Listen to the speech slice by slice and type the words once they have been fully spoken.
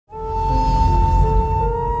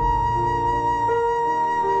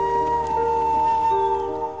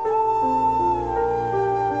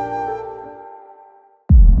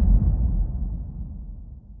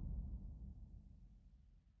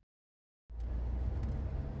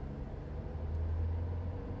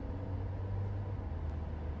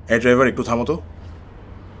এই ড্রাইভার একটু থামো তো,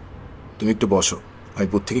 তুমি একটু বসো, আমি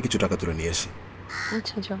বুথ থেকে কিছু টাকা তুলে নিয়ে আসি।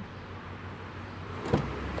 আচ্ছা যাও।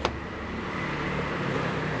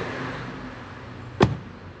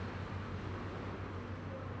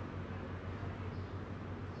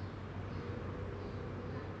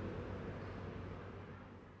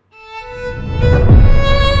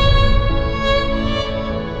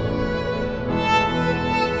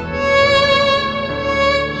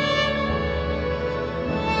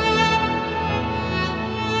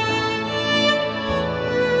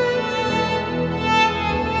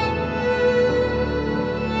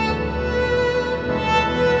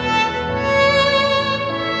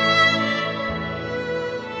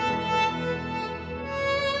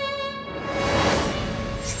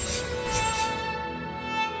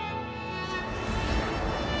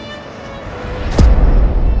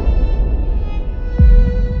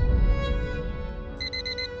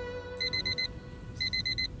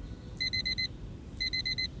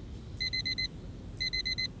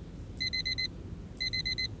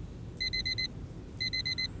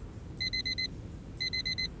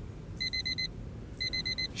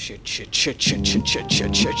 Shit.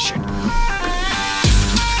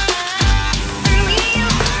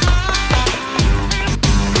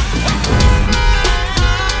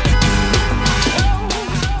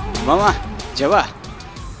 মামা যাবা?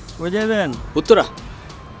 কই যাবেন? উত্তরা।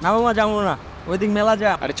 না মামা যাবো না, ওই দিক মেলা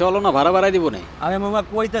যা। আরে চলো না, ভাড়া বাড়াই দিব না। আরে মামা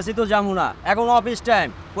কইতাছি তো যাবো না, এখন অফিস টাইম,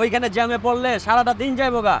 ওইখানে জ্যামে পড়লে সারাটা দিন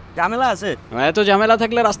যাইবো গা, ঝামেলা আছে। এত ঝামেলা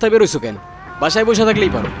থাকলে রাস্তায় বেরোইছো কেন? বাসায় বসে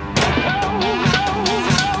থাকলেই পারো।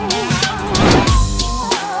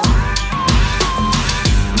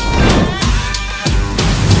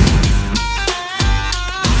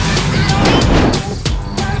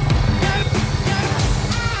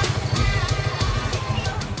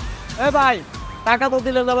 ভাই টাকা তো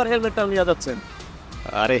দিলেন, আবার হেলমেটটা নিয়ে যাচ্ছেন।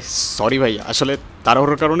 আরে সরি ভাই, আসলে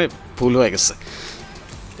তাড়াহুড়োর কারণে ভুল হয়ে গেছে।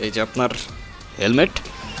 এই যে আপনার হেলমেট,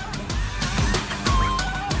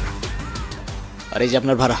 আর এই যে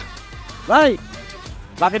আপনার ভাড়া। ভাই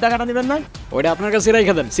বাকি টাকাটা নেবেন না? ওইটা আপনার কাছে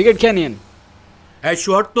রেখে দেন, সিগারেট খেয়ে নিন। হ্যাঁ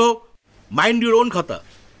শহর তো মাইন্ড ইউর ওন খাতা।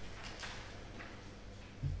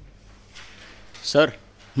 স্যার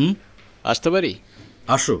আসতে পারি?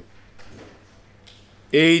 আসো।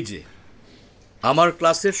 এই যে আমার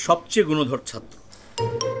ক্লাসের সবচেয়ে গুণধর ছাত্র,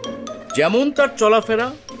 যেমন তার চলাফেরা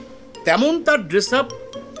তেমন তার ড্রেস আপ,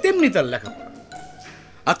 তেমনি তার লেখাপড়া।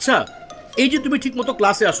 আচ্ছা, এই যে তুমি ঠিক মতো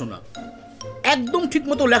ক্লাসে আসো না, একদম ঠিক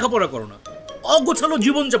মতো লেখাপড়া করো না, অগোছালো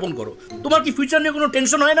জীবনযাপন করো, তোমার কি ফিউচার নিয়ে কোনো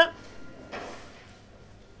টেনশন হয় না?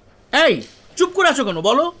 এই চুপ করে আছো কেন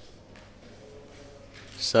বলো?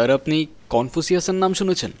 স্যার আপনি কনফুসিয়াসের নাম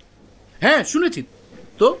শুনেছেন? হ্যাঁ শুনেছি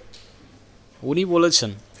তো। উনি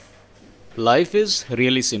বলেছেন life is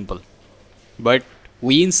really simple but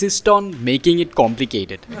we insist on making it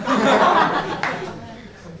complicated.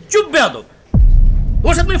 চুপ বেয়াদব,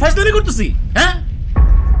 তোমার সাথে আমি ফাইজলামি করতেছি? হ্যাঁ,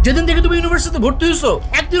 যেদিন থেকে তুমি ইউনিভার্সিটিতে ভর্তি হয়েছো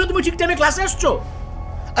একদিনও তুমি ঠিক টাইমে ক্লাসে আসছো?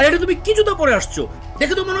 আর এটা তুমি কি জুতা পরে আসছো?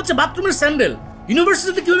 দেখে তো মনে হচ্ছে বাথরুমের স্যান্ডেল।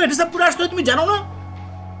 ইউনিভার্সিটিতে কিভাবে ড্রেস আপ করে আসতে হয় তুমি জানো না?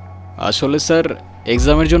 আসলে স্যার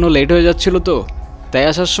এক্সামের জন্য লেট হয়ে যাচ্ছিল তো, তাই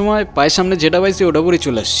আসার সময় পায়ের সামনে যেটা পাইছি ওটা পরে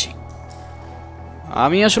চলে আসছি।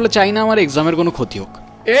 আমি আসলে চাই না আমার এক্সামের কোনো ক্ষতি হোক।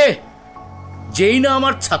 যেই না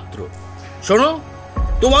আমার ছাত্র, শোনো,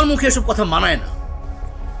 তোমার মুখে এসব কথা মানায় না।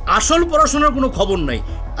 আসল পড়াশোনার কোনো খবর নাই,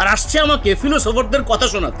 আর আসছে আমাকে ফিলোসফারদের কথা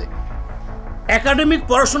শোনাতে। একাডেমিক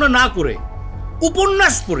পড়াশোনা না করে,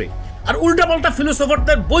 উপন্যাস পড়ে আর উল্টাপাল্টা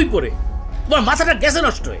ফিলোসফারদের বই পড়ে তোমার মাথাটা গেছে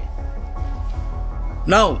নষ্ট হয়ে।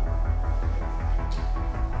 নাও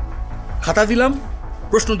খাতা দিলাম,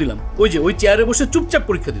 প্রশ্ন দিলাম, ওই যে ওই চেয়ারে বসে চুপচাপ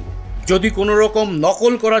পরীক্ষা দিবে। যদি কোনো রকম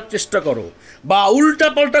নকল করার চেষ্টা করো বা উল্টা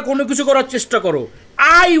পাল্টা কোনো কিছু করার চেষ্টা করো,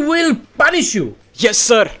 I will punish you. Yes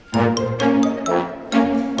sir.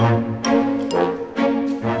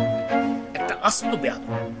 একটা আস্ত বেয়াদব।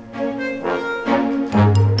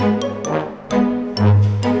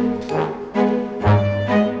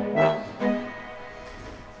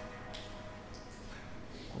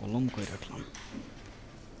 কলম কই রাখলাম?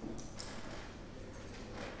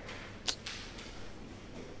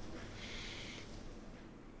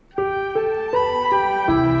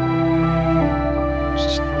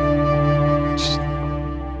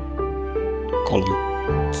 কলম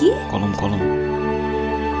কি? কলম কলম।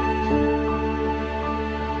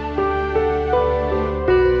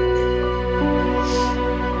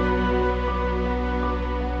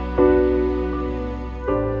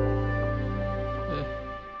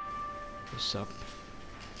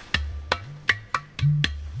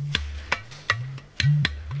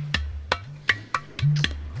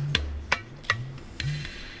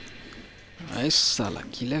 আই সালা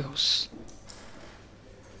কি লেখস?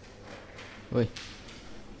 ওই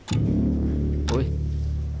ওই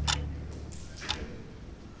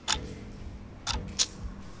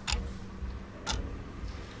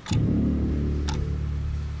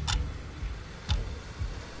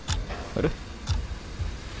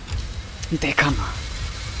দেখা না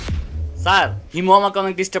স্যার, হিমু আমাকে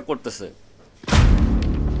অনেক ডিস্টার্ব করতেছে।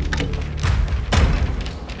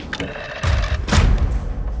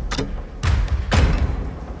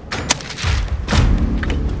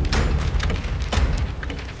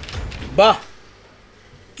 বাহ,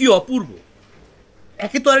 কি অপূর্ব!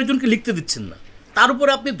 একে তো আরেকজনকে লিখতে দিচ্ছেন না, তার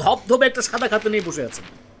উপরে আপনি ধপধপে একটা সাদা খাতা নিয়ে বসে আছেন।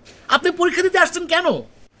 আপনি পরীক্ষা দিতে আসছেন কেন?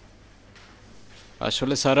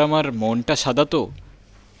 আসলে স্যার আমার মনটা সাদা তো,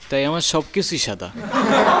 তাই আমার সব কিছুই সাদা।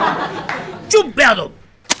 চুপ বেয়াদব!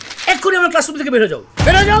 এক্ষুনি আমার ক্লাসরুম থেকে বের হয়ে যাও,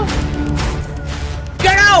 বের হয়ে যাও!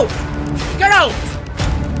 Get out, get out!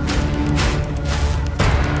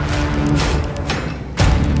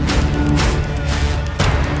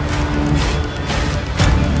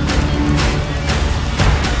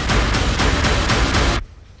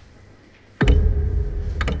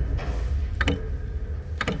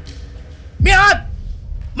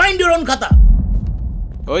 Mind your own খাতা।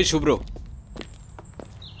 ওই শুভ্র,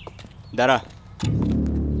 দাঁড়া।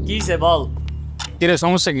 কি সে বল? কিরে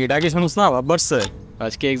সমস্যা কি? ডাকি শুনুস না বাবার স্যার?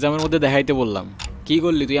 আজকে এক্সামের মধ্যে দেখাইতে বললাম, কি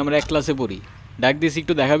করলি তুই? আমরা এক ক্লাসে পড়ি, ডাক দিস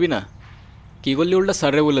একটু দেখাবি না? কি করলি? উল্টা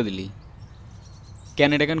স্যারে বলে দিলি। কেন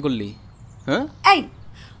এটা কেন করলি? হ্যাঁ, এই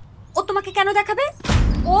ও তোমাকে কেন দেখাবে?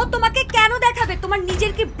 ও তোমাকে কেন দেখাবে? তোমার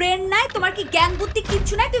নিজের কি ব্রেন নাই? তোমার কি জ্ঞান বুদ্ধি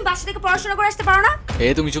কিচ্ছু নাই? তুমি বাসা থেকে পড়াশোনা করে আসতে পারো না?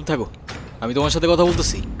 তুমি চুপ থাকো, আমি তোমার সাথে কথা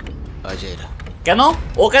বলতেছি। আজেরা কেন?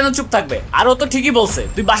 ও কেন চুপ থাকবে? আর ও তো ঠিকই বলছে,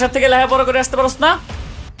 তুই বাসার থেকে লেখাপড়া করে আসতে পারস না।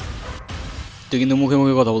 তুই কিন্তু মুখে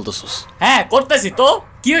মুখে কথা বলতেছিস। হ্যাঁ করতেছি তো,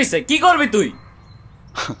 কি হয়েছে? কি করবি তুই?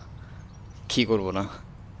 কি করবো না?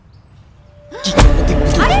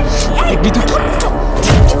 আরে দেখবি তুই?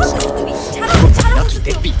 কি করছিস তুমি? ছাড়ো ছাড়ো, তুই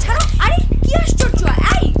দেখবি? ছাড়ো! আরে কি আশ্চর্য!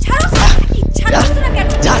 এই ছাড়ো! ছাড়ো না কেন?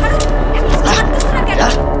 ছাড়ো! ছাড়ো না কেন?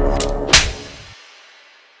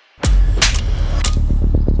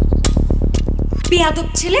 বেয়াদব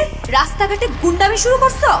ছেলে, রাস্তাঘাটে গুন্ডামি শুরু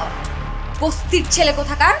করছো? বস্তির ছেলে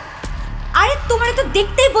কোথাকার! আরে তোমার তো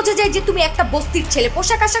দেখতেই বোঝা যায় যে তুমি একটা বস্তির ছেলে,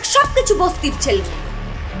 পোশাক আশাক সবকিছু বস্তির ছেলে।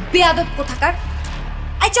 বেয়াদব কোথাকার!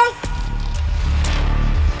 আয় চল।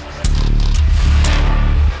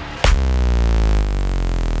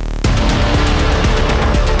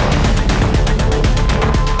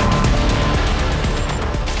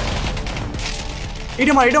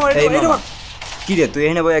 কি রে তুই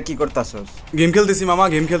এখানে বয়া কি করতাছস? গেম খেলতেছি মামা,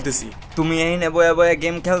 গেম খেলতেছি। তুমি এখানে বয়া বয়া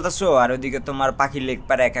গেম খেলতাছো আর ওদিকে তোমার পাখি লেগ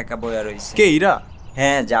পারে একা একা বয়া রইছে। কে ইরা?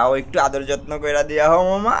 হ্যাঁ যাও একটু আদর যত্ন কইরা দিয়া হও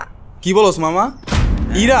মামা। কি বলস মামা?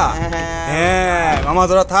 ইরা? হ্যাঁ মামা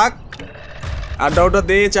তোরা থাক, আড্ডা উড্ডা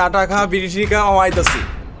দে, চাটা খা, বিড়ি টিড়ি খা, মামা আইতাছি।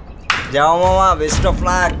 যাও মামা, best of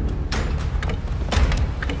luck.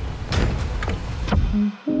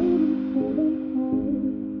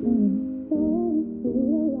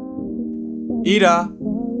 Ira,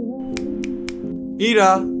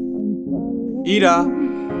 Ira, Ira.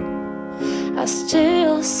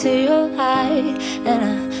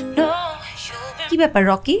 কি ব্যাপার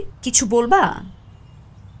রকি, কিছু বলবা?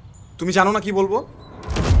 তুমি জানো না কি বলবো?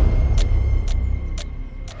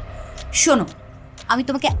 শোনো, আমি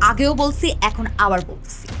তোমাকে আগেও বলছি, এখন আবার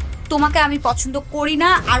বলছি, তোমাকে আমি পছন্দ করি না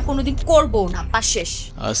আর কোনোদিন করবো না, বাস শেষ।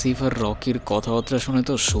 আসিফ আর রকির কথাবার্তা শুনে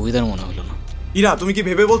তো সুবিধার মনে হলো না। ইরা তুমি কি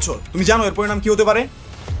ভেবে বলছো? তুমি জানো এর পরিণাম কি হতে পারে?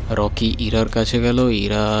 রকি ইরার কাছে গেল,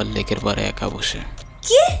 ইরা লেকের পারে একা বসে।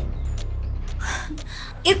 কি?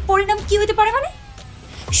 এর পরিণাম কি হতে পারে মানে?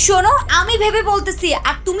 শোনো, আমি ভেবে বলতেছি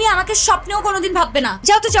আর তুমি আমাকে স্বপ্নেও কোনোদিন ভাববে না।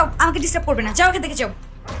 যাও তো যাও, আমাকে ডিস্টার্ব করবে না, যাও এখান থেকে যাও।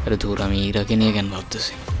 আরে ধুর, আমি ইরাকে নিয়ে কেন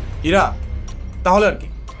ভাবতেছি? ইরা তাহলে আর কি?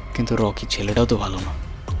 কিন্তু রকি ছেলেটাও তো ভালো না।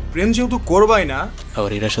 প্রেম যেহেতু করবাই না,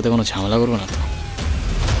 আবার ইরার সাথে কোনো ঝামেলা করবো না তো?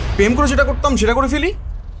 প্রেম করে যেটা করতাম সেটা করে ফেলি।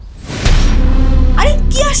 আরে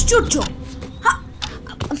কি আশ্চর্য!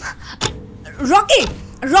 রকি,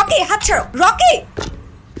 রকি হাত ছাড়ো, রকি!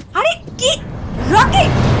 আরে কি রকি!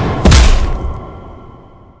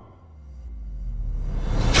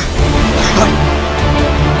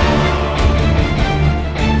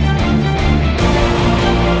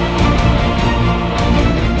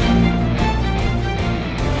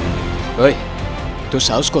 ওই তোর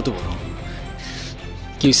সাহস কত বড়?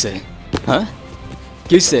 কি হইছে? হ্যাঁ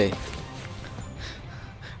কি হইছে?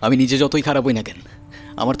 আমি নিজে যতই খারাপ হই না কেন,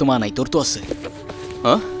 আমার তো মা নাই, তোর তো আছে।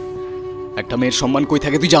 হ্যাঁ, একটা মেয়ের সম্মান কই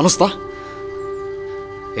থাকে তুই জানোস তা?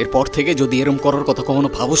 এরপর থেকে যদি এরম করার কথা কখনো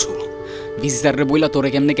ভাবস, ভিজিটারে বইলা তোরে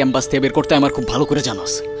কেমনে ক্যাম্পাস থেকে বের করতে আমার খুব ভালো করে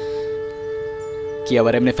জানাস। কি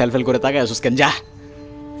আবার এমনি ফেল করে তাকায় আসুস কেন? যা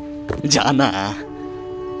যা না।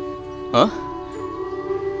 হ্যাঁ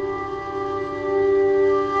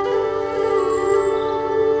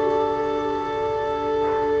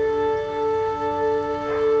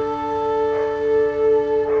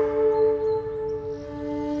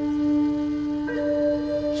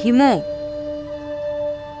হিমু,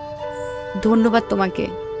 ধন্যবাদ তোমাকে।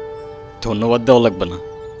 ধন্যবাদ দেওয়া লাগবে না,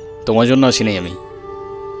 তোমার জন্য আসি নাই আমি।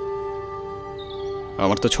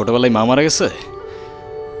 আমার তো ছোটবেলায় মা মারা গেছে,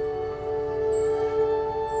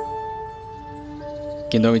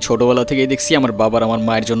 কিন্তু আমি ছোটবেলা থেকেই দেখছি আমার বাবার আমার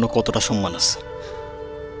মায়ের জন্য কতটা সম্মান আছে।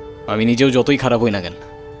 আমি নিজেও যতই খারাপ হই না কেন,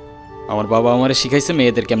 আমার বাবা আমারে শিখাইছে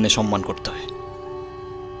মেয়েদের কেমনে সম্মান করতে হয়।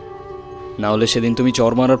 না হলে সেদিন তুমি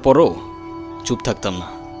চর মারার পরও চুপ থাকতাম না।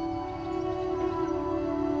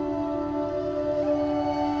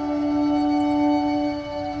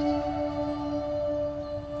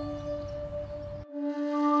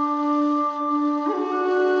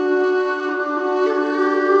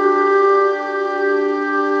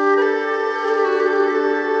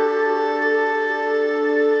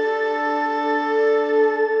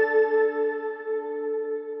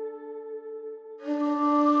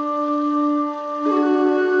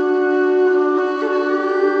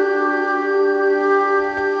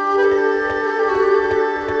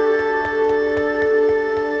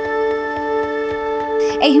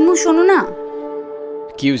 এই হিমু, শোনো না।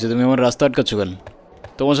 কি হয়েছে? তুমি আমার রাস্তা আটকাচ্ছ কেন?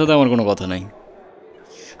 তোমার সাথে আমার কোনো কথা নাই।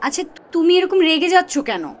 আচ্ছা, তুমি এরকম রেগে যাচ্ছ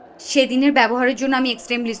কেন? সেদিনের ব্যবহারের জন্য আমি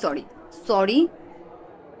এক্সট্রিমলি সরি। সরি।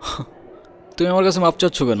 তুমি আমার কাছে মাপ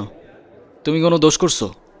চাচ্ছ কেন? তুমি কোনো দোষ করছো?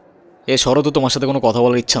 এ শরৎ, তোমার সাথে কোনো কথা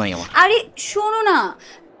বলার ইচ্ছা নাই আমার। আরে শোনো না,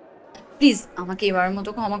 প্লিজ আমাকে এবারের মতো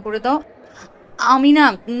ক্ষমা করে দাও। আমি না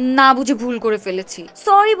না বুঝে ভুল করে ফেলেছি।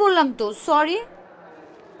 সরি বললাম তো, সরি।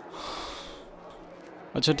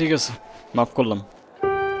 আচ্ছা ঠিক আছে, মাফ করলাম।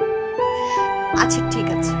 আচ্ছা ঠিক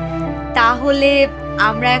আছে, তাহলে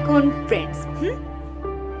আমরা এখন ফ্রেন্ডস।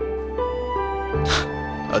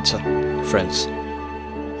 আচ্ছা ফ্রেন্ডস।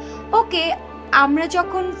 ওকে, আমরা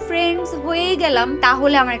যখন ফ্রেন্ডস হয়ে গেলাম,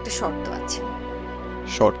 তাহলে আমার একটা শর্ত আছে।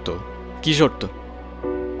 শর্ত? কি শর্ত?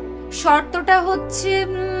 শর্তটা হচ্ছে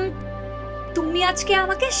তুমি আজকে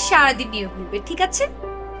আমাকে সারাদিন নিয়ে ঘুরবে, ঠিক আছে?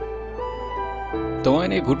 তোমায়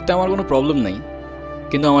নিয়ে ঘুরতে আমার কোনো প্রবলেম নাই,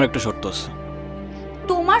 কিন্তু আমার একটা শর্ত আছে।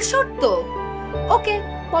 তোমার শর্ত? ওকে,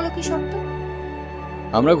 বলো কি শর্ত?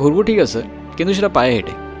 আমরা ঘুরবো ঠিক আছে, কিন্তু সেটা পায়ে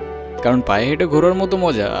হেঁটে, কারণ পায়ে হেঁটে ঘোরার মতো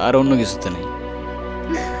মজা আর অন্য কিছুতে নেই।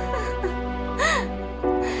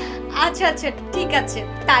 আচ্ছা আচ্ছা ঠিক আছে,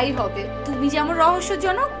 তাই হবে। তুমি যেমন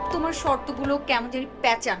রহস্যজনক, তোমার শর্তগুলো কেমন জানি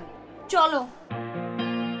প্যাঁচানো। চলো।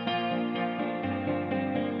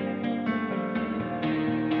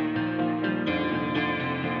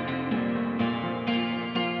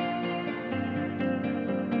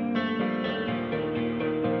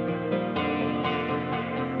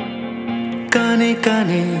 কানে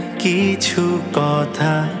কানে কিছু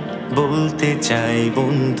কথা বলতে চাই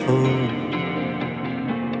বন্ধু,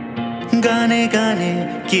 গানে গানে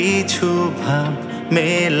কিছু ভাব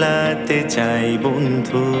মেলাতে চাই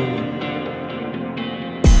বন্ধু।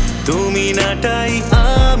 তুমি নাটাই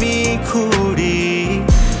আমি খুঁড়ি,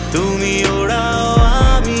 তুমি ওড়াও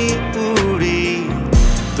আমি উড়ি,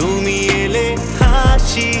 তুমি এলে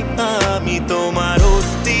হাসি আমি তোমার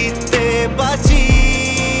অস্তিত্বে বাঁচি।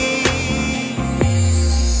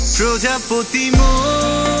 প্রজাপতি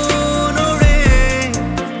মন ওড়ে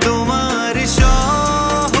তোমার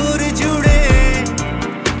শহর জুড়ে,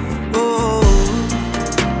 ও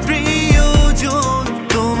প্রিয়জন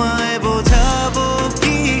তোমায় বোঝাবো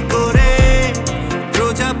কি করে।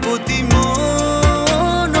 প্রজাপতি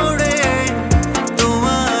মন ওড়ে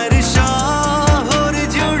তোমার শহর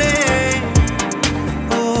জুড়ে,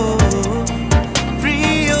 ও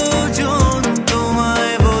প্রিয়জন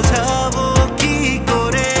তোমায় বোঝাবো কি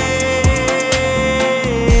করে।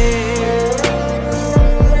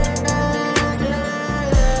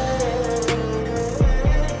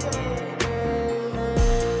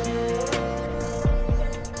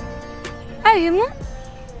 হিমু,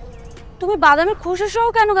 তুমি বাদামের খোসা সহ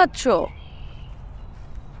কেন খাচ্ছ?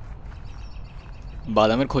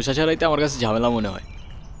 বাদামের খোসা ছাড়াইতে আমার কাছে ঝামেলা মনে হয়,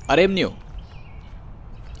 আর এমনিও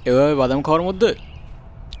এভাবে বাদাম খাওয়ার মধ্যে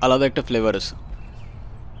আলাদা একটা ফ্লেভার আছে।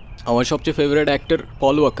 আমার সবচেয়ে ফেভারিট অ্যাক্টর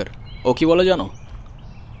পল ওয়াকার, ও কি বলে জানো?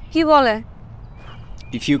 কি বলে?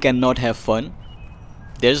 If you can not have fun,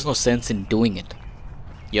 there is no sense in doing it,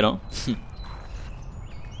 you know.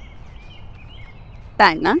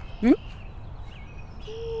 তাই না?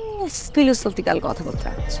 ফিলোসফিক্যাল কথা বলতে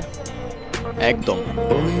আছে একদম।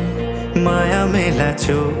 মায়া মেলা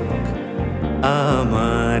চোখ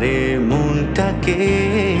আমারে মনটাকে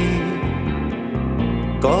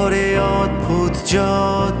করে অদ্ভুত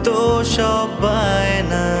যত সব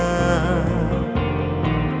বায়না।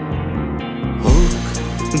 হোক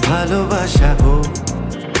ভালোবাসা হোক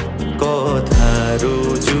কথার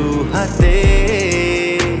অজুহাতে,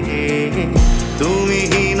 তুমি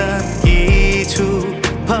না কিছু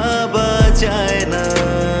ভাবা যায় না।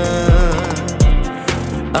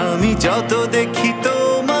 আমি যত দেখি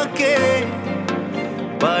তোমাকে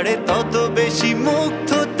বাড়ে তত বেশি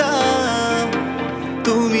মুগ্ধতা।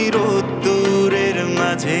 তুমি রোদ্দুরের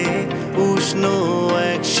মাঝে উষ্ণ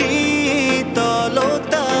এক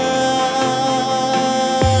শীতলতা।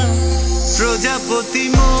 প্রজাপতি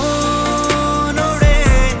মনরে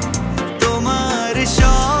তোমার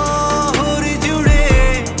শহর জুড়ে,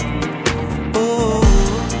 ও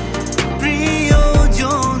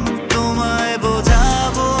প্রিয়জন তোমায়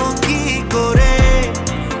বোঝাবো কি করে।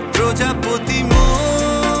 প্রজাপতি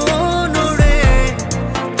মনরে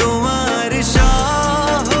তোমার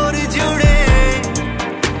শহর জুড়ে,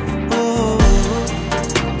 ও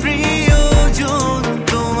প্রিয়জন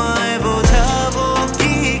তোমায় বোঝাবো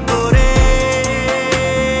কি করে।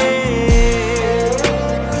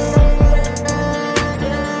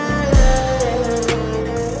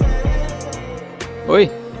 ওই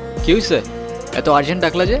কি হয়েছে? এত আর্জেন্ট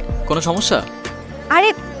ডাকলা যে, কোনো সমস্যা? আরে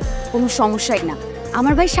কোনো সমস্যাই না,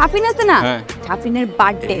 আমার ভাই শাফিন আছে না, হ্যাঁ। শাফিনের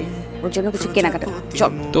বার্থডে, ওর জন্য কিছু কেনাকাটা।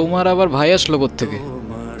 চল। তোমার আবার ভাই আসলো কোত্থেকে?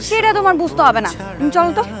 সেটা তোমার বুঝতে হবে না, তুমি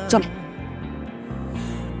চলো তো, চল।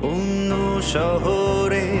 অন্য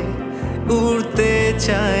শহরে উড়তে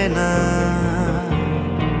চায় না,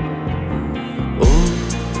 ও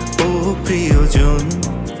ও প্রিয়জন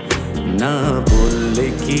না বললে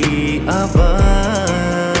কি আবার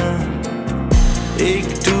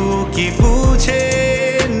একটু কি বুঝে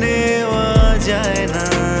নেওয়া যায় না।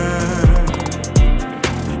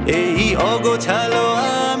 এই অগোছালো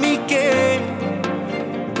আমিকে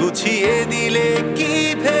গুছিয়ে দিলে কি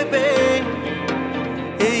ভেবে,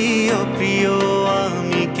 এই অপ্রিয়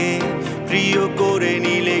আমিকে প্রিয় করে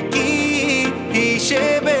নিলে কি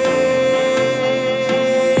হিসেবে।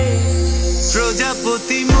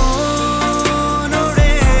 প্রজাপতি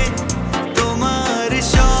মনরে তোমার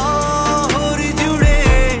শহর জুড়ে,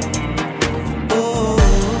 ও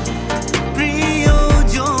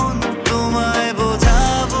প্রিয়জন তোমায়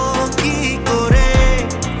বোঝাবো কি করে।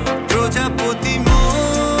 প্রজাপতি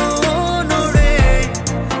মনরে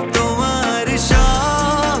তোমার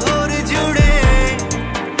শহর জুড়ে,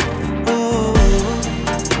 ও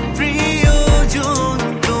প্রিয়জন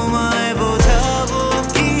তোমায় বোঝাবো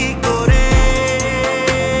কি করে।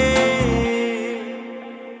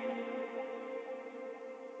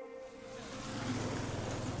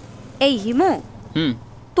 এই হিমু, হুম।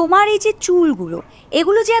 তোমার এই যে চুলগুলো,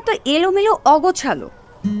 এগুলো যে এত এলোমেলো অগোছালো,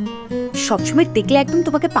 সবসময় দেখলে একদম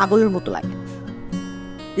তোমাকে পাগলের মতো লাগে।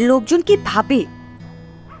 লোকজন কি ভাবে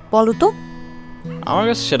বলো তো? আমার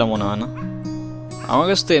কাছে সেটা মনে হয় না, আমার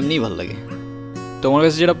কাছে তো এমনিই ভালো লাগে। তোমার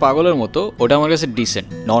কাছে যেটা পাগলের মতো, ওটা আমার কাছে ডিসেন্ট,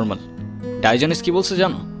 নর্মাল। ডাইজনিস কি বলছে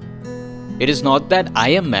জানো? It is not that I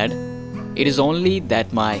am mad, it is only that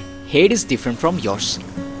my head is different from years.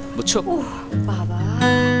 বুঝছো? বাবা,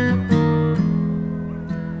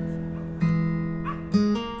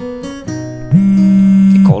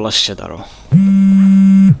 কল আসছে, দাঁড়ো।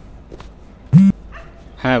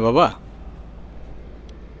 হ্যাঁ বাবা,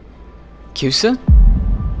 কি হয়েছে?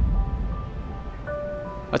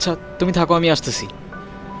 আচ্ছা তুমি থাকো, আমি আসতেছি।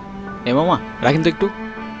 এ মামা রাখেন তো একটু,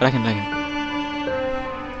 রাখেন রাখেন।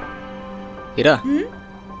 এরা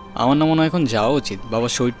আমার না মনে হয় এখন যাওয়া উচিত,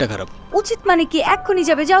 বাবার শরীরটা খারাপ। উচিত মানে কি? এক্ষুনি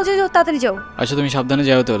যাবে? যাও যাও যাও, তাড়াতাড়ি যাও। আচ্ছা তুমি সাবধানে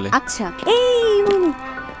যাও তাহলে। আচ্ছা, এই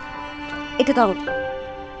এটা ধরো।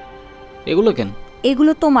 এগুলো কেন?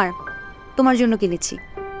 এগুলো তোমার, তোমার জন্য কিনেছি।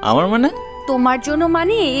 আমার মানে? তোমার জন্য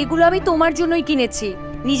মানে এগুলো আমি তোমার জন্যই কিনেছি।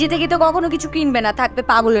 নিজে থেকে তো কখনো কিছু কিনবে না, থাকবে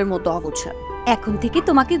পাগলের মতো অগোছালো। এখন থেকে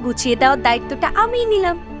তোমাকে গুছিয়ে দেওয়ার দায়িত্বটা আমিই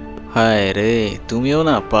নিলাম। হায় রে, তুমিও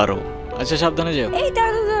না পারো। আচ্ছা সাবধানে যাও। এই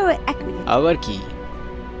দাঁড়াও দাঁড়াও, এক মিনিট। আবার কি?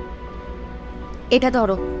 এটা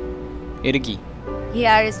ধরো। এটা কি?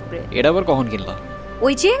 Hair spray. এটা আবার কখন কিনলা?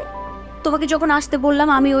 ওই যে তোমাকে যখন আসতে বললাম,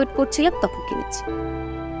 আমি ওয়েট করছিলাম তখন কিনেছি।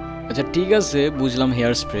 আচ্ছা ঠিক আছে, বুঝলাম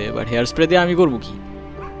hair spray, but hair spray দিয়ে আমি করবো কি?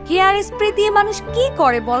 হেয়ার স্প্রে দিয়ে মানুষ কি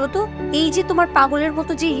করে বলো তো? এই যে তোমার পাগলের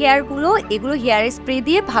মতো যে হেয়ার গুলো, এগুলো হেয়ার স্প্রে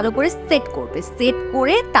দিয়ে ভালো করে সেট করবে, সেট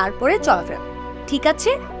করে তারপরে চলাফেরা। ঠিক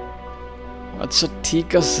আছে? আচ্ছা ঠিক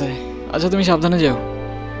আছে। আচ্ছা তুমি সাবধানে যাও।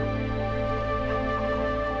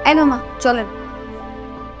 এই মামা চলেন।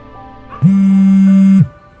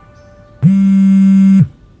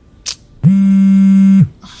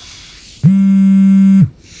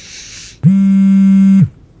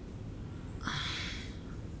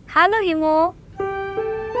 হ্যালো হিমো,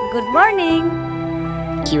 গুড মর্নিং।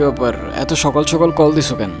 কি ব্যাপার, এত সকাল সকাল কল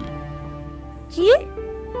দিছো কেন? কি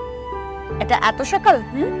এটা এত সকাল?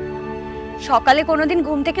 সকালে কোনোদিন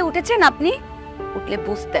ঘুম থেকে উঠেছেন আপনি? উঠলে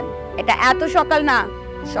বুঝতেন এটা এত সকাল না,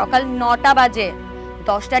 সকাল 9টা বাজে।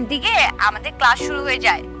 10টার দিকে আমাদের ক্লাস শুরু হয়ে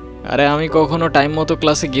যায়। আরে আমি কখনো টাইম মতো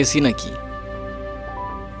ক্লাসে গেছি নাকি?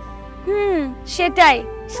 সেটাই,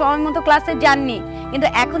 সময় মতো ক্লাসে যাননি, কিন্তু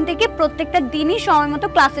এখন থেকে প্রত্যেকটা দিনই সময় মতো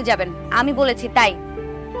ক্লাসে যাবেন। আমি বলেছি তাই।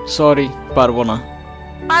 সরি, পারবো না।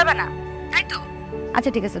 পারবে না তাই তো? আচ্ছা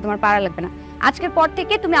ঠিক আছে, তোমার পারা লাগবে না। আজকের পর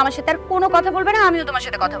থেকে তুমি আমার সাথে আর কোনো কথা বলবে না, আমিও তোমার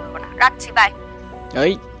সাথে কথা বলবো না। রাখছি, বাই।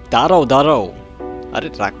 এই দাঁড়াও দাঁড়াও, আরে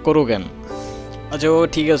রাগ করো কেন? আচ্ছা ও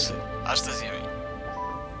ঠিক আছে, আসতেছি আমি।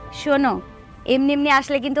 শোনো, এমনি এমনি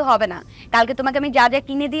আসলে কিন্তু হবে না। কালকে তোমাকে আমি যা যা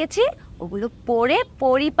কিনে দিয়েছি ওগুলো পরে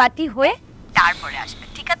পরিপাটি হয়ে তারপরে আসবে,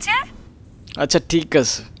 ঠিক আছে? আচ্ছা ঠিক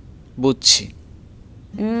আছে, বুঝছি।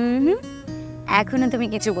 এখনো তুমি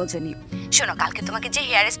কিছু বোঝোনি। শোনো, কালকে তোমাকে যে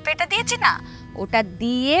হেয়ার স্প্রেটা দিয়েছি না, ওটা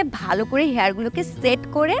দিয়ে ভালো করে হেয়ারগুলোকে সেট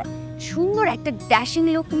করে সুন্দর একটা ড্যাশিং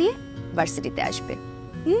লুক নিয়ে ভার্সিটিতে আসবে।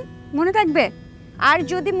 মনে থাকবে? আর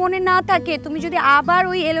যদি মনে না থাকে, তুমি যদি আবার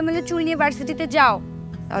ওই এলোমেলো চুল নিয়ে ভার্সিটিতে যাও,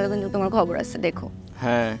 তাহলে কিন্তু তোমার খবর আছে, দেখো।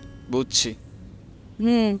 হ্যাঁ বুঝছি।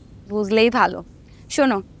 বুঝলেই ভালো।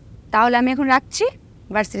 শোনো, তাহলে আমি এখন রাখছি,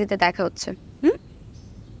 ভার্সিটিতে দেখা হচ্ছে।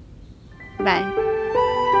 বাই।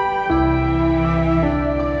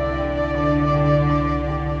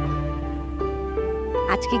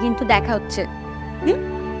 আজকে কিন্তু দেখা হচ্ছে।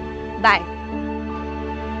 বাই।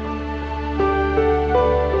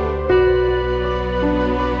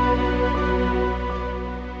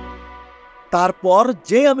 তারপর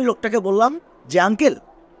যে আমি লোকটাকে বললাম যে আঙ্কেল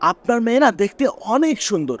আপনার মেয়ে না দেখতে অনেক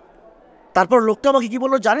সুন্দর, তারপর লোকটা আমাকে কি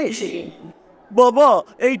বললো জানিস? বাবা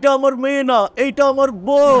এইটা আমার মেয়ে না, এইটা আমার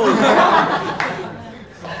বউ।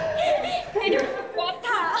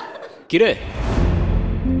 কিরে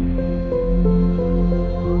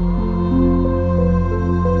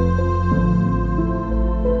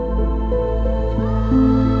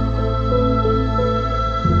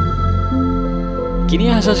কি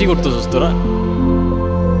নিয়ে হাসাহাসি করতেছিস তোরা?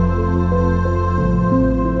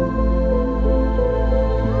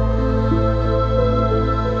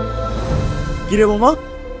 কিরে মামা,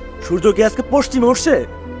 সূর্য কি আজকে পশ্চিমে উঠছে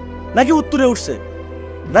নাকি উত্তরে উঠছে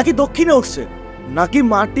নাকি দক্ষিণে উঠছে নাকি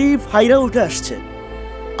মাটি ফাইরা উঠে আসছে?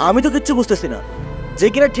 আমি তো কিচ্ছু বুঝতেছি না। যে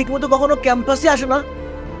কিনা ঠিক মতো কখনো ক্যাম্পাসে আসে না,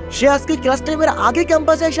 সে আজকে ক্লাস টাইমের আগে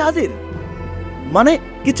ক্যাম্পাসে এসে হাজির। মানে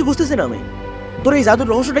কিছু বুঝতেছি না আমি। তোর এই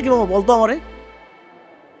জাদুর রহস্যটা কি মামা, বলতো আমারে।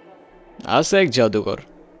 আছে এক জাদুকর,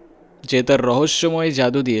 যে তার রহস্যময়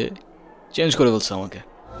জাদু দিয়ে চেঞ্জ করে বলছে আমাকে।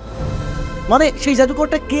 মানে সেই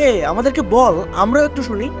জাদুকরটা কে আমাদেরকে বল, আমরাও একটু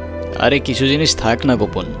শুনি। আরে কিছু জিনিস থাক না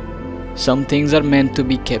গোপন। Some things are meant two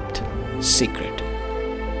be kept secret.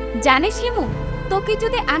 জানিস হিমু, তোকে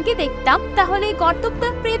যদি আগে দেখতাম তাহলে এই কর্তব্য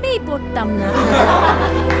প্রেমেই পড়তাম না।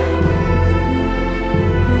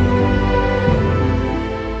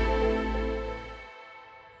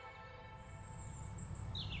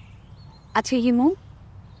 আচ্ছা হিমু,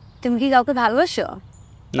 তুমি কি কাউকে ভালোবাসো?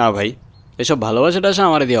 না ভাই, এসব ভালোবাসাটা আসা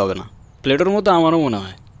আমার দিয়ে হবে না। প্লেটোর মতো আমারও মনে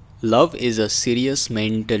হয় love is a serious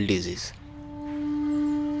mental disease.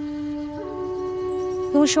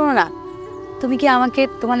 তুমি শোনো না, তুমি কি আমাকে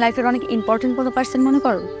তোমার লাইফের অনেক ইম্পর্টেন্ট কোনো পার্সন মনে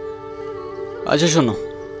করো? আচ্ছা শোনো,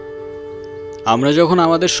 আমরা যখন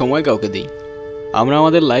আমাদের সময় কাউকে দিই, আমরা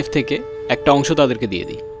আমাদের লাইফ থেকে একটা অংশ তাদেরকে দিয়ে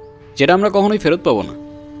দিই, যেটা আমরা কখনোই ফেরত পাবো না।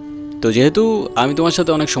 তো যেহেতু আমি তোমার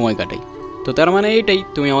সাথে অনেক সময় কাটাই, তো তার মানে এইটাই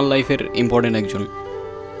তুমি আমার লাইফের ইম্পর্টেন্ট একজন,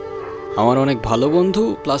 আমার অনেক ভালো বন্ধু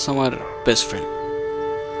প্লাস আমার বেস্ট ফ্রেন্ড।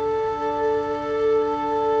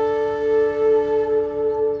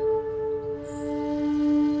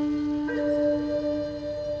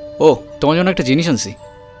 ও তোমার জন্য একটা জিনিস আনছি,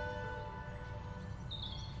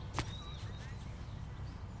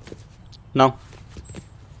 নাও।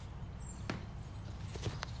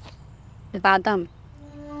 বাদাম।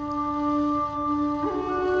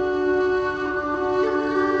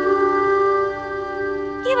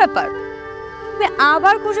 কি ব্যাপার, তুমি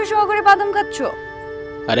আবার খুশি সহকারে বাদাম খাচ্ছ?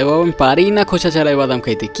 আরে বাবা, আমি পারি না খোসা ছাড়াই বাদাম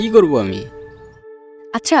খাইতে, কি করবো আমি?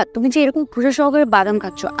 আচ্ছা তুমি যে এরকম খুশি সহকারে বাদাম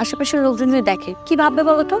খাচ্ছ, আশেপাশের লোকজন যদি দেখে কি ভাববে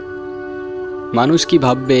বলো তো? মানুষ কি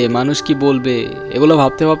ভাববে, মানুষ কি বলবে, এগুলো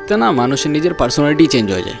ভাবতে ভাবতে না মানুষের নিজের পার্সোনালিটি চেঞ্জ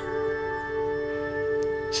হয়ে যায়।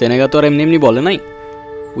 সেনেগা তো আর এমনি এমনি বলে নাই,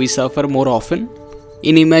 we suffer more often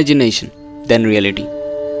in imagination than reality.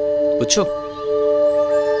 বুঝছো?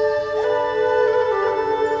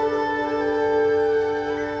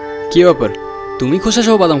 কি ব্যাপার, তুমি খোসা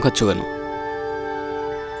সহ বাদাম খাচ্ছ কেন?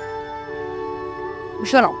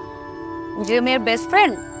 শোনো, যে মেয়ের বেস্ট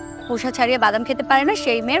ফ্রেন্ড খোসা ছাড়িয়ে বাদাম খেতে পারে না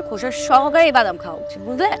সেই মেয়ের খোসা সহকারে বাদাম খাওয়া উচিত,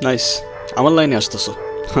 বুঝলে? নাইস, আমার লাইনে আসতেছো।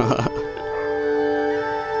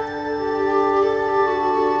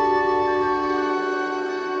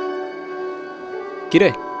 কিরে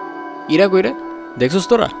ইরা কইরে দেখছস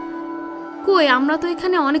তোরা? কই, আমরা তো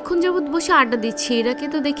এখানে অনেকক্ষণ যাবত বসে আড্ডা দিচ্ছি, এরাকে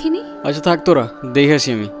তো দেখিনি। আচ্ছা থাক, তোরা দেখে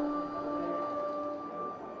আসি আমি।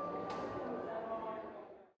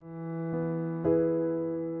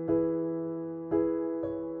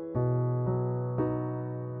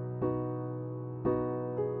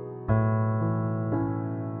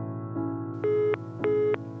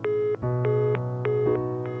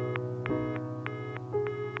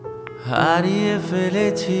 হারিয়ে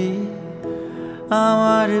ফেলেছি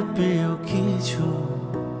আমার প্রিয় কিছু,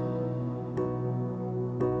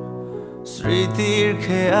 স্মৃতির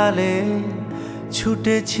খেয়ালে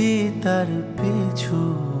ছুটেছি তার পিছু।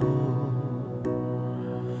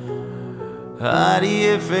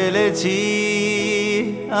 হারিয়ে ফেলেছি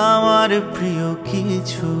আমার প্রিয়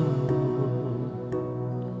কিছু,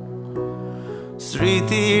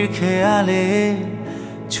 স্মৃতির খেয়ালে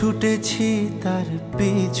ছুটেছি তার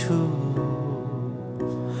পিছু।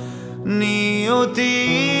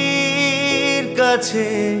 নিয়তির কাছে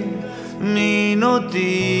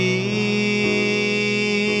মিনতি,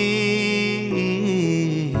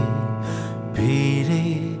 ফিরে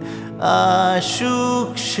আসুক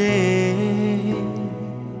সে,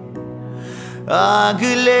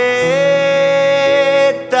 আগলে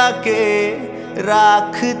তাকে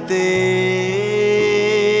রাখতে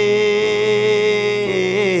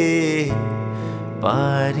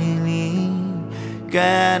পারিনি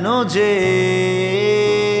কেন যে,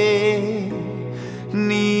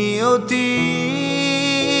 নিয়তির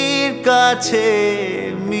কাছে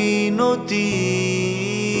মিনতি,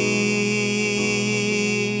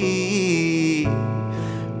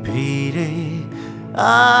 ফিরে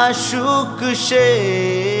আসুক সে,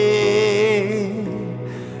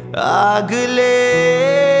 আগলে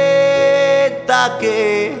তাকে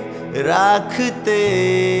রাখতে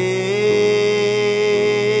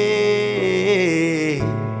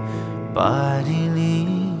পারিনি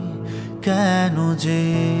কেন যে।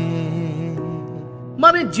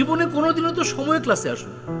 মানে জীবনে কোনোদিনও তো সময় ক্লাসে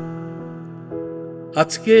আসো,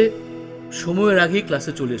 আজকে সময়ের আগেই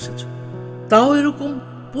ক্লাসে চলে এসেছো, তাও এরকম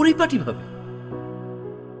পরিপাটি ভাবে।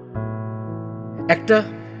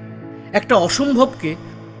 একটা অসম্ভবকে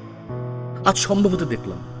আজ সম্ভব হতে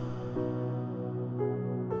দেখলাম।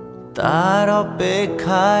 তার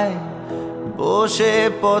অপেক্ষায় বসে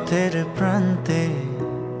পথের প্রান্তে,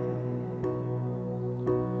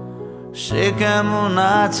 সে কেমন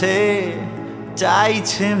আছে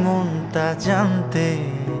চাইছে মনটা জানতে।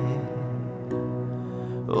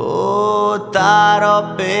 ও তার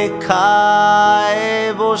অপেক্ষায়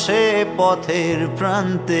বসে পথের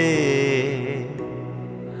প্রান্তে,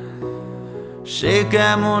 সে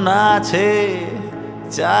কেমন আছে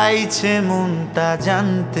চাইছে মনটা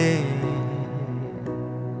জানতে।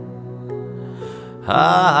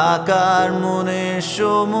 হাহাকার মনে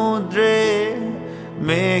সমুদ্রে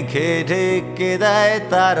মেঘে ঢেকে দেয়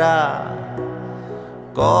তারা,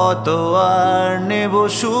 কত আর নেব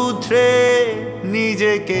সূত্রে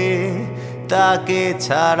নিজেকে তাকে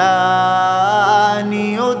ছাড়া।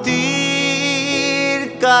 নিয়তির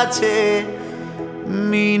কাছে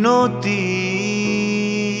মিনতি,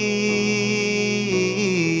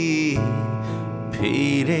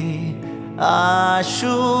 ফিরে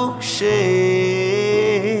আসুক সে,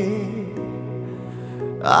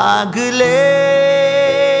 আগলে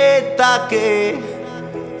তাকে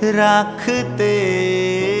রাখতে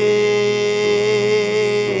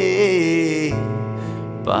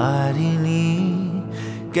পারিনি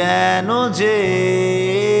কেন যে,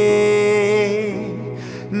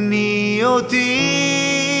 নিয়তির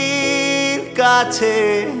কাছে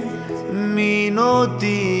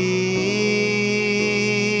মিনতি,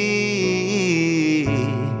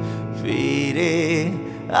 ফিরে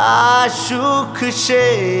আসুক সে,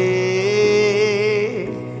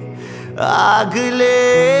 আগলে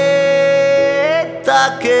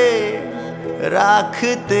তাকে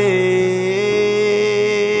রাখতে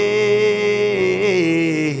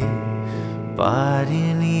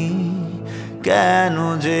পারিনি কেন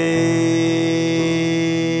যে,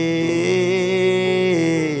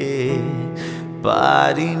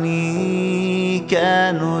 পারিনি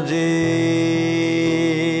কেন যে,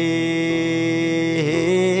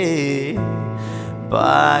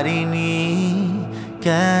 পারিনি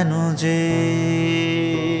কেন যে।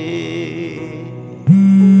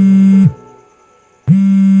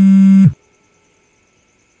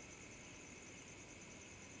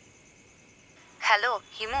 হ্যালো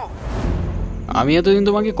হিমু, আমি এতদিন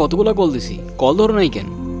তোমাকে কতগুলো কল দিছি, কল ধরো নাই কেন?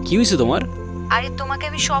 কি হয়েছে তোমার? আরে তোমাকে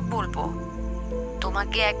আমি সব বলবো।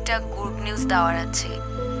 তোমাকে একটা গুড নিউজ দেওয়ার আছে।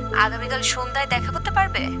 আগামীকাল সন্ধ্যায় দেখা করতে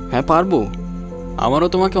পারবে? হ্যাঁ পারবো। আমারও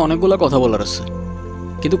তোমাকে অনেকগুলো কথা বলার আছে,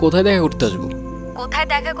 কিন্তু কোথায় দেখা করতে আসবো? কোথায়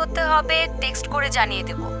দেখা করতে হবে টেক্সট করে জানিয়ে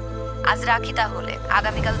দেব। আজ রাখি তাহলে,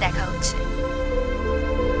 আগামীকাল দেখা হচ্ছে।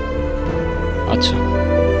 আচ্ছা।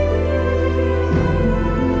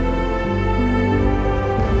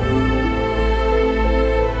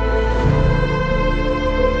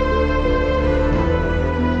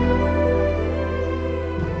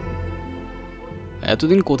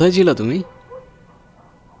 এতদিন কোথায় ছিলা তুমি?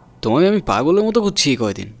 তোমাকে আমি পাগলের মতো খুঁজছি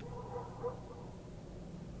কয়দিন।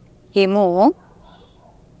 হেমো,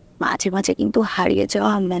 মাঝে মাঝে কিন্তু হারিয়ে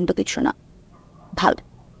যাওয়া আনন্দ কিছু না, ভালো।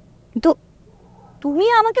 কিন্তু তুমি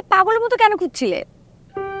আমাকে পাগলের মতো কেন খুঁজছিলে?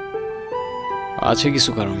 আছে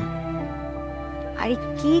কিছু কারণ। আরে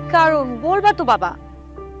কি কারণ বলবা তো বাবা।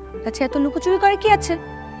 আচ্ছা এত লুকোচুরি করে কি আছে?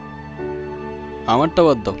 আমারটা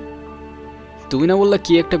বাদ দাও, তুমি না বললা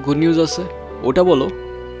কি একটা গুড নিউজ আছে, ওটা বলো।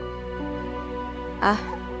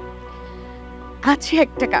 আছে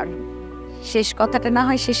একটা কারণ, শেষ কথাটা না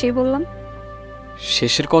হয় শেষেই বললাম।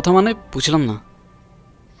 শেষের কথা মানে বুঝলাম না।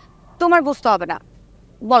 তোমার বুঝতে হবে না,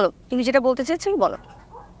 বলো তুমি যেটা বলতে চেয়েছিলে বলো।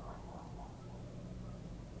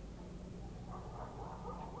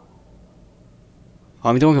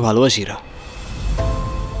 আমি তোমাকে ভালোবাসি ইরা।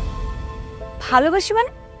 ভালোবাসি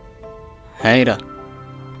মানে? হ্যাঁ ইরা,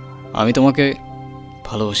 আমি তোমাকে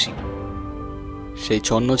ভালোবাসি। সেই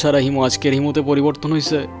ছন্ন ছাড়া হিমু আজকের হিমুতে পরিবর্তন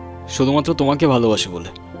হয়েছে শুধুমাত্র তোমাকে ভালোবাসে বলে।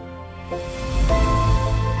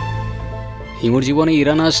 হিমুর জীবনে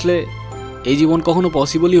ইরা না আসলে এই জীবন কখনো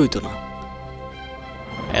পসিবলই হইতো না।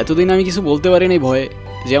 এতদিন আমি কিছু বলতে পারিনি ভয়ে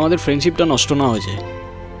যে আমাদের ফ্রেন্ডশিপটা নষ্ট না হয়ে যায়,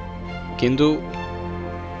 কিন্তু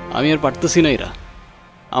আমি আর পারতেছি না ইরা।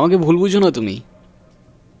 আমাকে ভুল বুঝো না তুমি।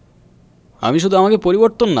 আমি শুধু আমাকে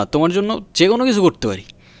পরিবর্তন না, তোমার জন্য যে কোনো কিছু করতে পারি।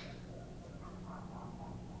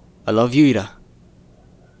 I love you Ira.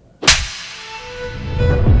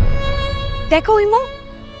 দেখো ইমো,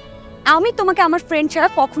 আমি তোমাকে আমার ফ্রেন্ড ছাড়া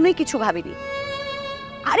কখনোই কিছু ভাবিনি।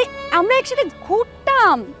 আরে আমরা একসাথে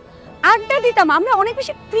ঘুরতাম, আড্ডা দিতাম, আমরা অনেক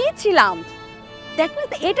বেশি ফ্রি ছিলাম। দেখো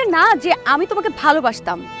এটা না যে আমি তোমাকে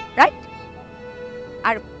ভালোবাসতাম, রাইট?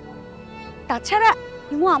 আর তাছাড়া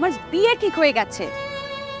ইমো আমার বিয়ে ঠিক হয়ে গেছে,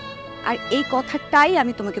 আর এই কথাটাই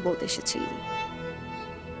আমি তোমাকে বলতে এসেছি।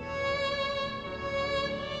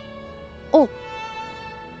 ও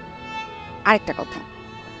আরেকটা কথা,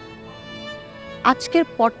 আজকের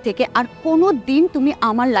পর থেকে আর কোনো দিন তুমি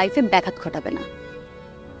আমার লাইফে ব্যাঘাত ঘটাবে না।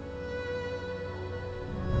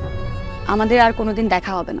 আমাদের আর কোনোদিন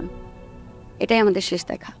দেখা হবে না, এটাই আমাদের শেষ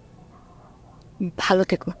দেখা। ভালো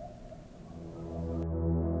থেকো।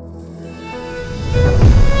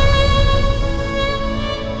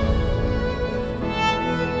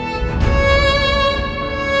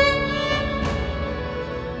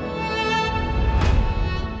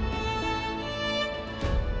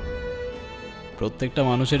 প্রত্যেকটা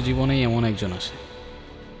মানুষের জীবনেই এমন একজন আসে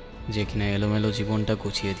যে কিনা এলোমেলো জীবনটা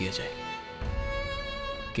গুছিয়ে দিয়ে যায়,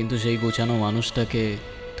 কিন্তু সেই গোছানো মানুষটাকে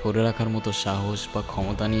ধরে রাখার মতো সাহস বা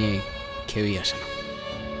ক্ষমতা নিয়ে কেউই আসে না।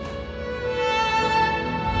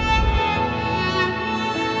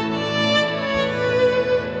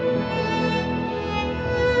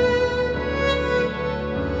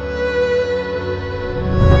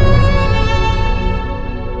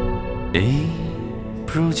 এই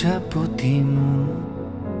প্রজাপতি মন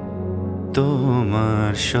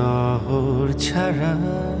তোমার শহর ছাড়া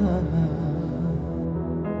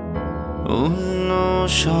অন্য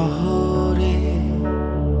শহরে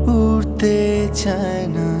উড়তে চায়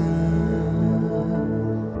না।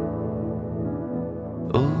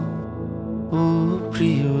 ও ও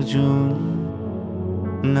প্রিয়জন,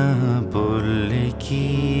 না বললে কি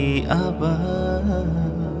আবার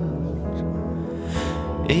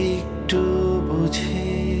একটু বুঝে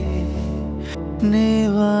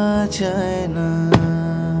নেওয়া যায় না?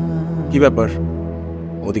 কি ব্যাপার,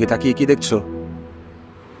 ওদিকে তাকিয়ে কি দেখছো?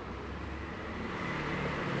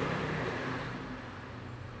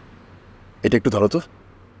 এটা একটু ধরো তো।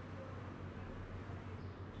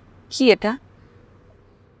 কি এটা?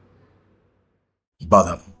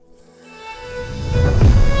 বাদাম।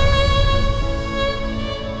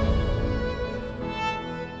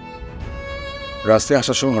 রাস্তায়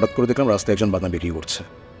আসার সময় হঠাৎ করে দেখলাম রাস্তায় একজন বাদাম বিক্রি করছে।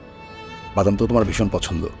 বাদাম তো তোমার ভীষণ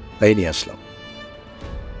পছন্দ, তাই নিয়ে আসলাম।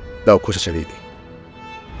 দাও, খোসা ছাড়িয়ে দিই।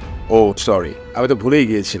 ও সরি, আমি তো ভুলেই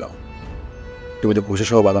গিয়েছিলাম, তুমি তো খোসা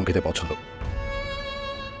সহ বাদাম খেতে পছন্দ।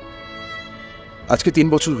 আজকে 3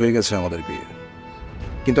 বছর হয়ে গেছে আমাদের বিয়ে,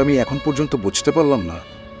 কিন্তু আমি এখন পর্যন্ত বুঝতে পারলাম না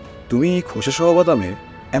তুমি এই খোসা সহ বাদামে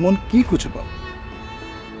এমন কি খুঁজে পাও?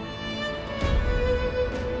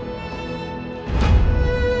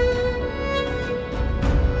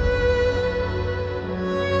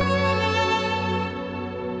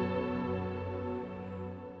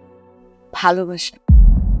 ভালোবাসা।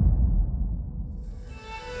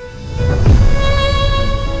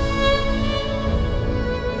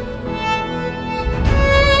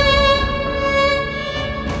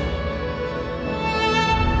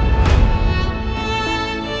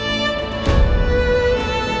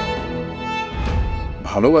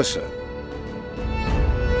 ভালোবাসা?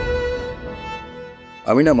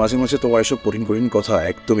 আমি না মাঝে মাঝে তোমার এসব কঠিন কঠিন কথা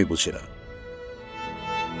একদমই বুঝি না।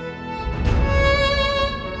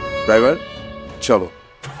 ড্রাইভার, চলো।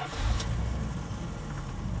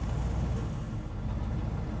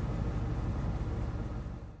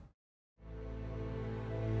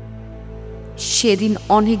 সেদিন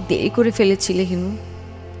অনেক দেরি করে ফেলেছিলে হিমু।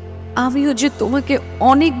 আমিও যে তোমাকে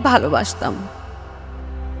অনেক ভালোবাসতাম।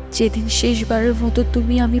 যেদিন শেষবারের মতো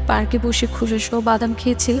তুমি আমি পার্কে বসে খোসা সহ বাদাম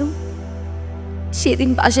খেয়েছিলাম, সেদিন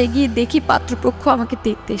বাসায় গিয়ে দেখি পাত্রপক্ষ আমাকে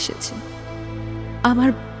দেখতে এসেছে। আমার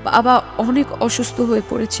বাবা অনেক অসুস্থ হয়ে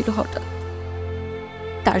পড়েছিল হঠাৎ।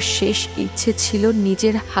 তার শেষ ইচ্ছে ছিল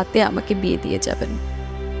নিজের হাতে আমাকে বিয়ে দিয়ে যাবেন,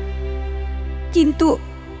 কিন্তু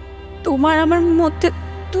তোমার আমার মধ্যে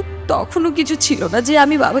তো তখনও কিছু ছিল না যে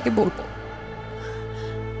আমি বাবাকে বলবো।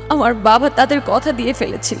 আমার বাবা তাদের কথা দিয়ে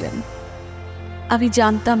ফেলেছিলেন। আমি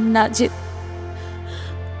জানতাম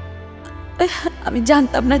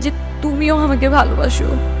না যে তুমিও আমাকে ভালোবাসো।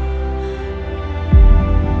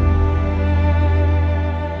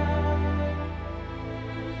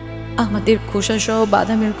 আমাদের খোসা সহ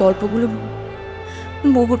বাদামের গল্পগুলো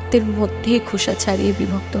মুহূর্তের মধ্যে খোসা ছাড়িয়ে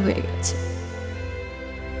বিভক্ত হয়ে গেছে।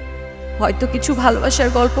 হয়তো কিছু ভালোবাসার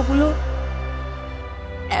গল্পগুলো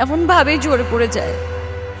এমন ভাবে ঝরে পড়ে যায়,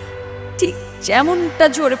 ঠিক যেমনটা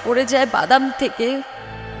ঝরে পড়ে যায় বাদাম থেকে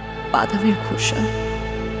বাদামের খোসা।